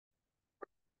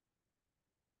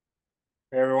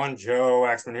Hey everyone, Joe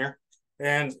Waxman here.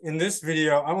 And in this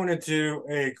video, I want to do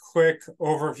a quick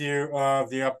overview of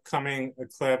the upcoming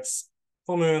eclipse,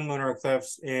 full moon lunar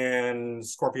eclipse in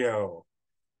Scorpio.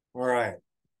 All right,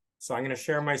 so I'm going to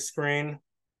share my screen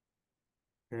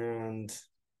and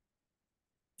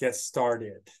get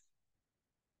started.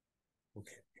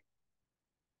 Okay.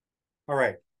 All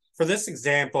right, for this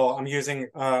example, I'm using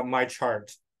my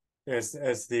chart as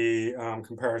the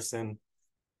comparison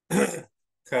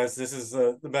because this is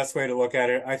the best way to look at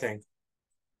it, I think.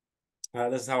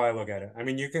 This is how I look at it. I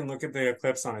mean, you can look at the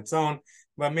eclipse on its own,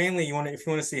 but mainly if you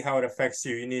want to see how it affects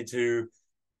you, you need to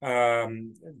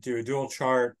do a dual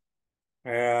chart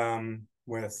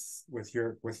with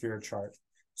your chart.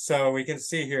 So we can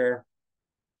see here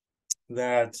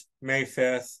that May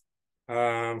 5th,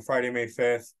 Friday, May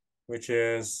 5th, which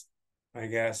is, I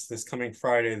guess, this coming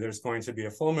Friday, there's going to be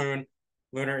a full moon,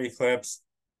 lunar eclipse,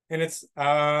 and it's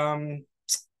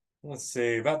let's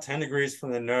see, about 10 degrees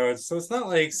from the nodes. So it's not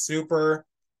like super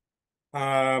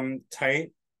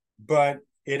tight, but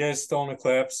it is still an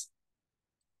eclipse,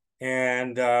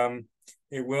 and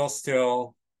it will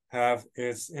still have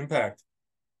its impact.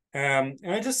 And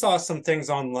I just saw some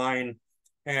things online,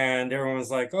 and everyone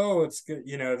was like, "Oh, it's good,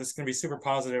 you know, this is going to be super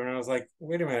positive." And I was like,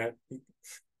 "Wait a minute,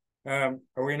 are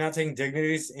we not taking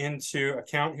dignities into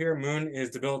account here? Moon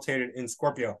is debilitated in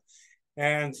Scorpio."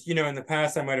 And, you know, in the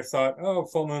past, I might have thought, oh,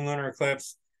 full moon lunar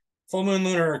eclipse. Full moon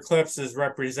lunar eclipses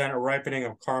represent a ripening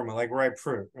of karma, like ripe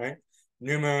fruit, right?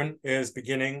 New moon is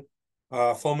beginning.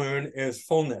 Full moon is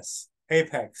fullness,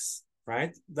 apex,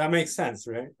 right? That makes sense,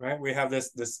 right? Right? We have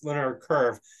this lunar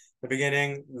curve, the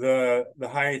beginning, the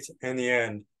height, and the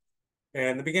end.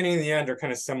 And the beginning and the end are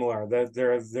kind of similar.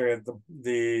 They're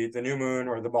the new moon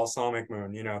or the balsamic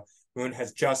moon. You know, moon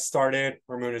has just started,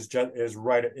 or moon is at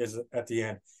the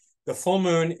end. The full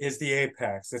moon is the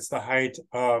apex. It's the height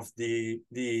of the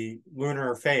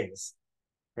lunar phase,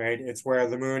 right? It's where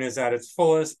the moon is at its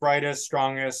fullest, brightest,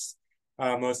 strongest,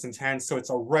 most intense. So it's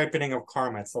a ripening of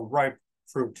karma. It's a ripe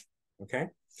fruit. Okay.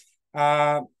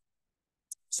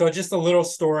 So just a little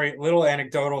story, little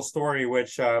anecdotal story,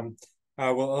 which will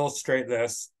illustrate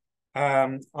this.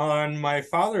 On my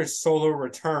father's solar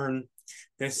return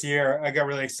this year, I got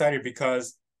really excited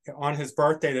because on his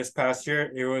birthday this past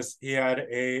year, he had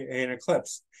an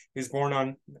eclipse. He was born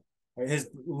on his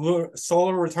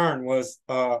solar return was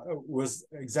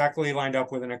exactly lined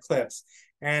up with an eclipse,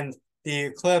 and the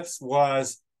eclipse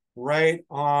was right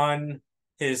on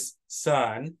his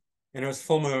sun, and it was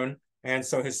full moon, and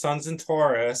so his sun's in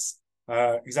Taurus,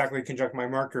 exactly conjunct my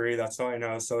Mercury. That's all I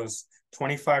know. So it's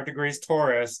 25 degrees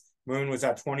Taurus. Moon was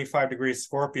at 25 degrees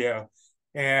Scorpio,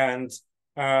 and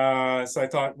so I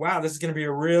thought, wow, this is going to be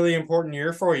a really important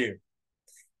year for you.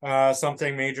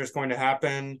 Something major is going to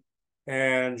happen,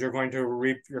 and you're going to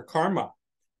reap your karma.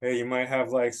 You might have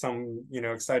like some, you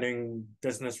know, exciting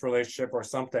business relationship or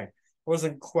something. I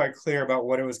wasn't quite clear about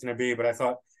what it was going to be, but I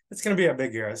thought it's going to be a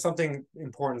big year. Something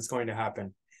important is going to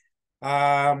happen.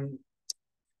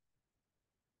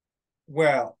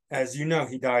 Well, as you know,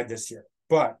 he died this year,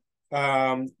 but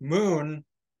Moon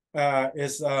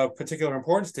is of particular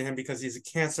importance to him because he's a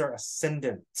Cancer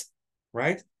ascendant,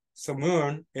 right? So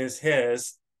Moon is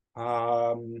his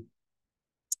ascendant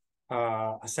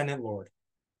lord.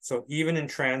 So even in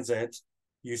transit,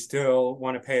 you still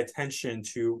want to pay attention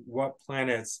to what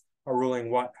planets are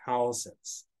ruling what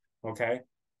houses, okay?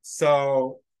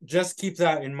 So just keep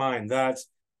that in mind, that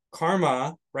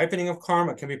karma, ripening of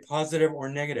karma, can be positive or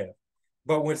negative.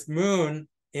 But with Moon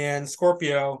in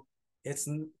Scorpio, it's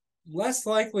less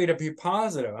likely to be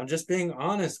positive. I'm just being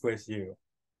honest with you.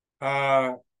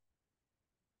 Oh,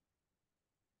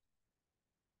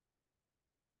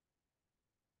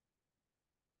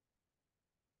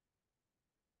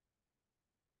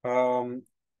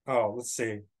 let's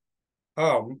see.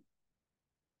 Oh,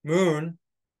 Moon.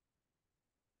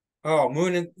 Oh,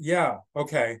 Moon. Yeah.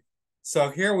 Okay. So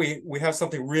here we have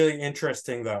something really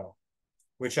interesting though,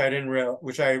 which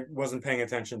I wasn't paying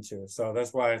attention to. So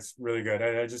that's why it's really good.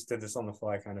 I just did this on the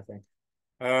fly kind of thing.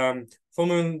 Full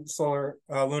moon, solar,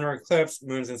 lunar eclipse,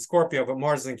 moon's in Scorpio, but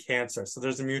Mars is in Cancer. So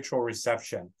there's a mutual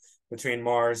reception between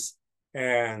Mars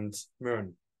and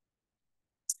Moon.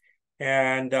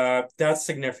 And that's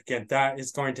significant. That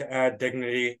is going to add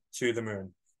dignity to the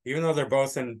Moon, even though they're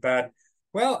both in bad.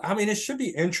 Well, I mean, it should be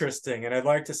interesting, and I'd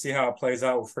like to see how it plays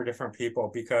out for different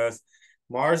people because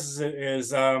Mars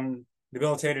is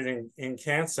debilitated in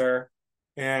Cancer,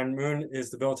 and Moon is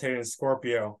debilitated in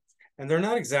Scorpio, and they're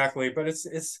not exactly, but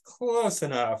it's close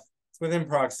enough. It's within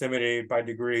proximity by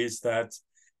degrees that,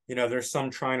 you know, there's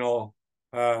some trinal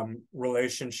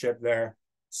relationship there.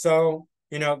 So,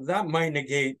 you know, that might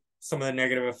negate some of the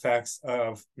negative effects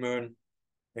of Moon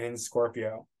in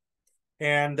Scorpio.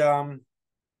 And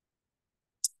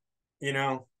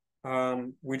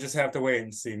we just have to wait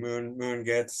and see. Moon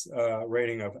gets a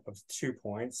rating of 2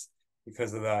 points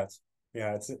because of that.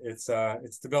 Yeah,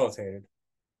 it's debilitated.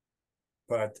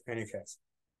 But in any case.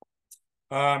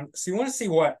 So you want to see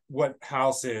what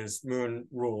house is Moon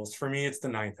rules. For me, it's the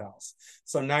 9th house.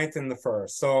 So 9th and the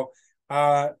 1st. So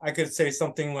I could say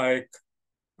something like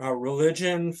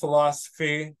religion,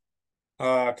 philosophy,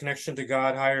 connection to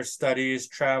God, higher studies,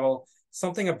 travel.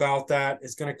 Something about that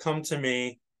is going to come to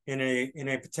me in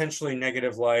a potentially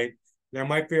negative light. There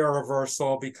might be a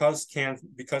reversal because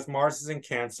Mars is in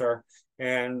Cancer,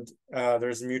 and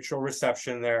there's mutual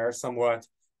reception there somewhat,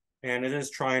 and it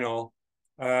is trinal.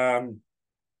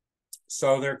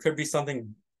 So there could be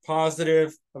something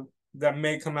positive that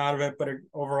may come out of it, but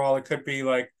overall it could be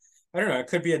like, I don't know, it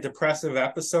could be a depressive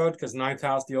episode because 9th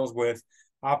house deals with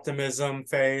optimism,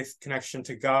 faith, connection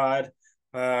to God.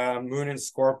 Moon in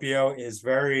Scorpio is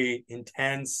very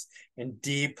intense and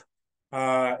deep.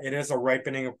 It is a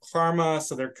ripening of karma.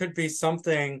 So there could be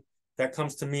something that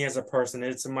comes to me as a person.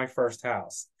 It's in my 1st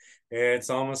house. It's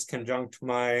almost conjunct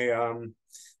my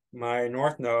my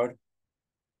North Node,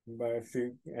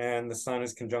 and the Sun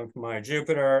is conjunct my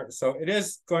Jupiter. So it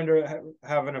is going to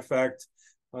have an effect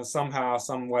somehow,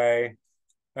 some way.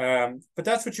 But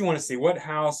that's what you want to see. What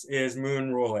house is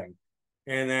Moon ruling?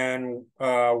 And then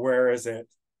where is it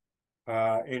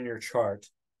in your chart,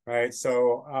 right?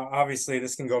 So obviously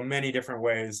this can go many different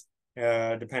ways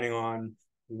depending on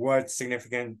what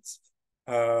significant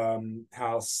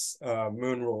house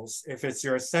Moon rules. If it's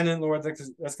your ascendant lord,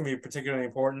 that's going to be particularly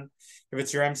important. If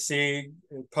it's your MC,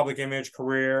 public image,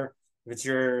 career. If it's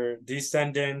your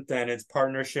descendant, then it's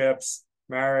partnerships,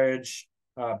 marriage,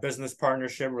 business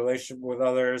partnership, relationship with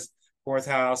others. 4th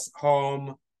house,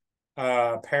 home,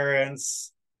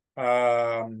 parents,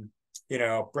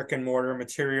 brick and mortar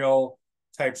material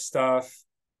type stuff,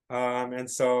 and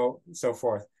so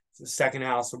forth. The 2nd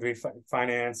house would be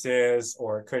finances,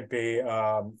 or it could be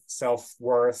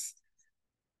self-worth,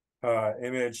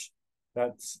 image,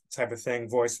 that type of thing,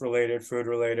 voice related, food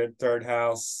related. 3rd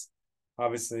house,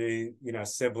 obviously,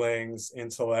 siblings,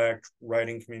 intellect,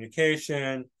 writing,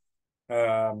 communication.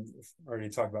 Already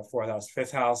talked about 4th house.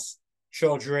 5th house,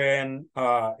 children,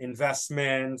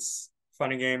 investments,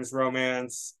 fun and games,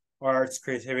 romance, arts,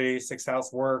 creativity. 6th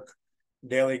house, work,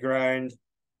 daily grind,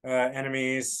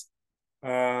 enemies,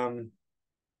 health,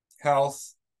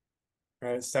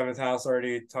 right? 7th house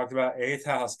already talked about. 8th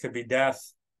house could be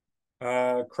death,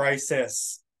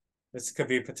 crisis. This could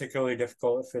be particularly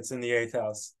difficult if it's in the 8th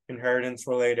house. Inheritance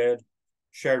related,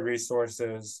 shared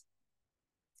resources.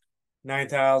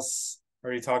 9th house,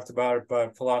 already talked about it,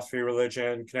 but philosophy,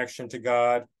 religion, connection to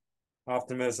God,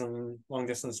 optimism, long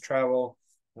distance travel.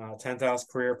 10th house,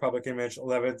 career, public image.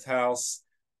 11th house,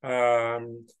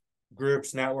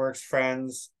 groups, networks,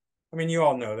 friends. I mean, you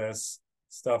all know this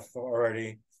stuff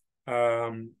already.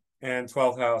 And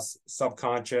 12th house,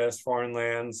 subconscious, foreign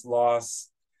lands, loss,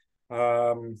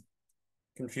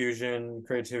 confusion,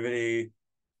 creativity,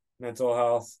 mental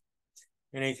health.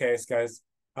 In any case, guys,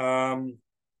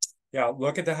 yeah,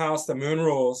 look at the house, the Moon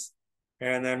rules,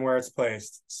 and then where it's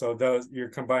placed. So you're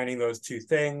combining those 2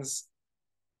 things.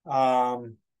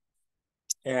 And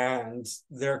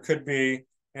there could be,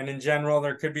 and in general,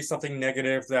 there could be something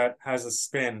negative that has a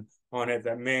spin on it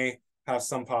that may have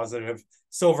some positive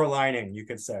silver lining, you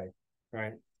could say,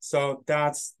 right? So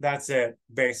that's it,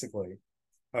 basically,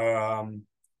 in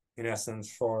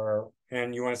essence,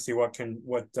 and you want to see where,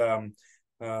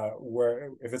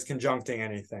 if it's conjuncting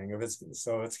anything,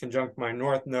 it's conjunct my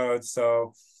North Node.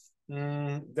 So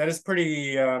that is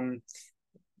pretty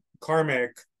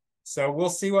karmic. So we'll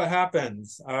see what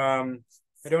happens. I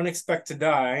don't expect to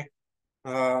die.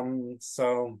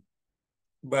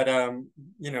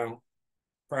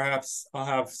 Perhaps I'll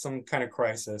have some kind of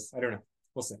crisis. I don't know.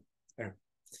 We'll see. I don't know.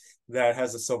 That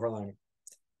has a silver lining.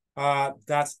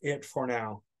 That's it for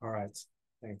now. All right.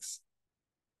 Thanks.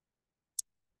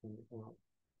 All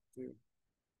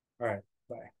right.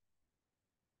 Bye.